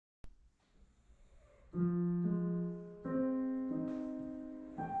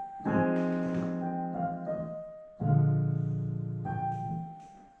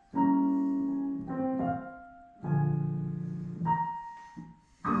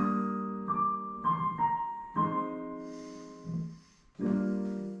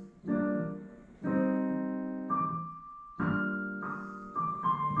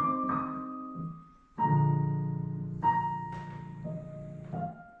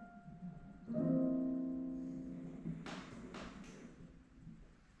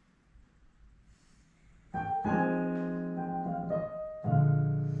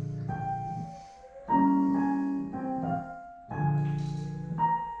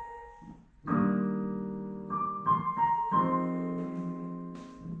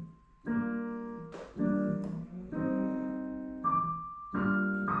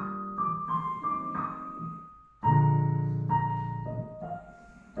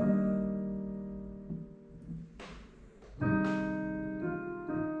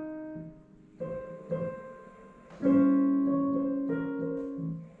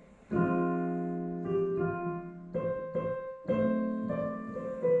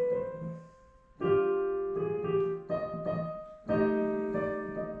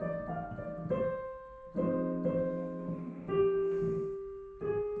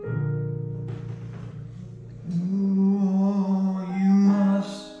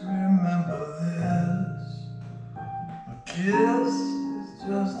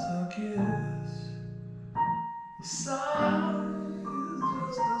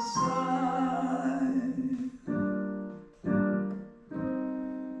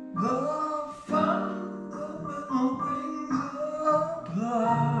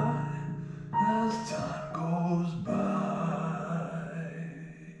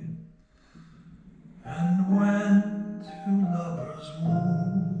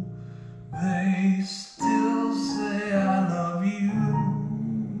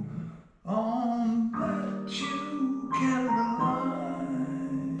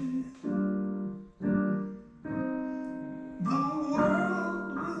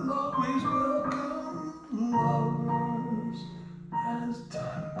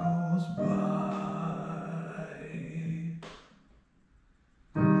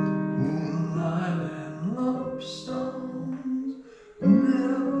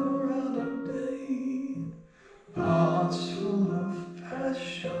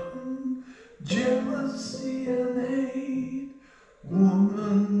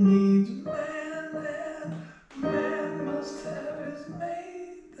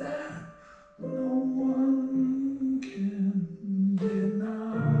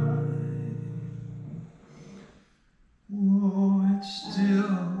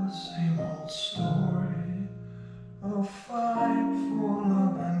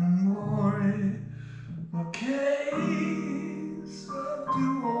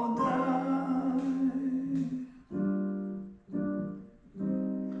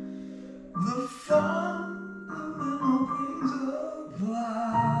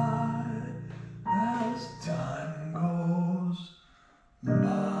fly as time goes by.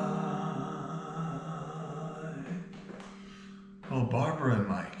 Well, Barbara and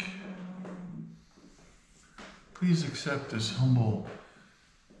Mike, please accept this humble,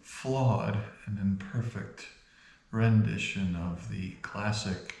 flawed, and imperfect rendition of the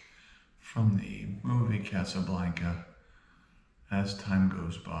classic from the movie Casablanca, As Time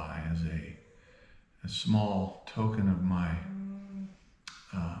Goes By, as a small token of my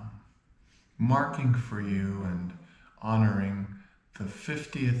marking for you and honoring the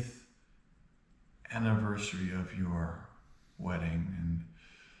 50th anniversary of your wedding, and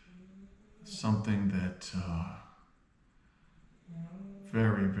something that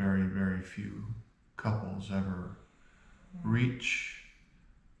very, very, very few couples ever reach,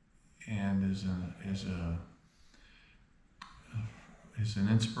 and is an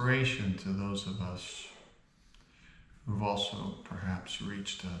inspiration to those of us who've also perhaps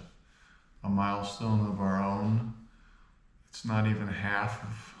reached a milestone of our own. It's not even half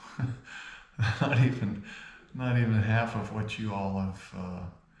of not even half of what you all have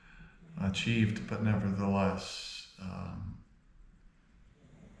achieved, but nevertheless,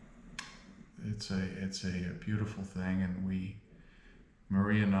 it's a beautiful thing, and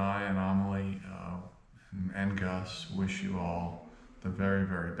Marie and I and Amelie and Gus wish you all the very,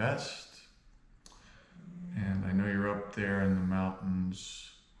 very best. And I know you're up there in the mountains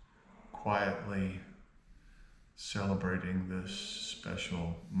quietly celebrating this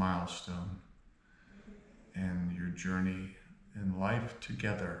special milestone and your journey in life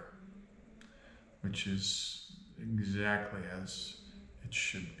together, which is exactly as it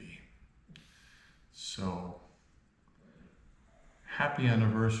should be. So, happy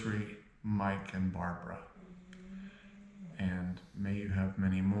anniversary, Mike and Barbara. And may you have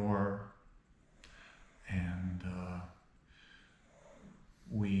many more. And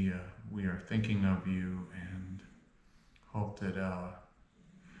we are thinking of you and hope that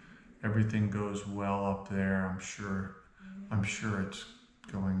everything goes well up there. I'm sure it's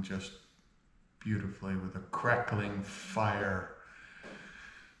going just beautifully, with a crackling fire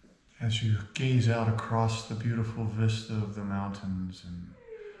as you gaze out across the beautiful vista of the mountains, and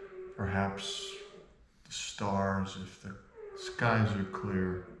perhaps the stars if the skies are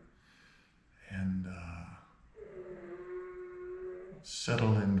clear, and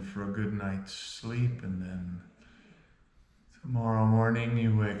settle in for a good night's sleep. And then tomorrow morning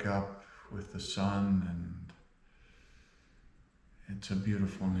you wake up with the sun, and it's a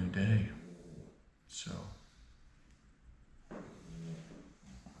beautiful new day. So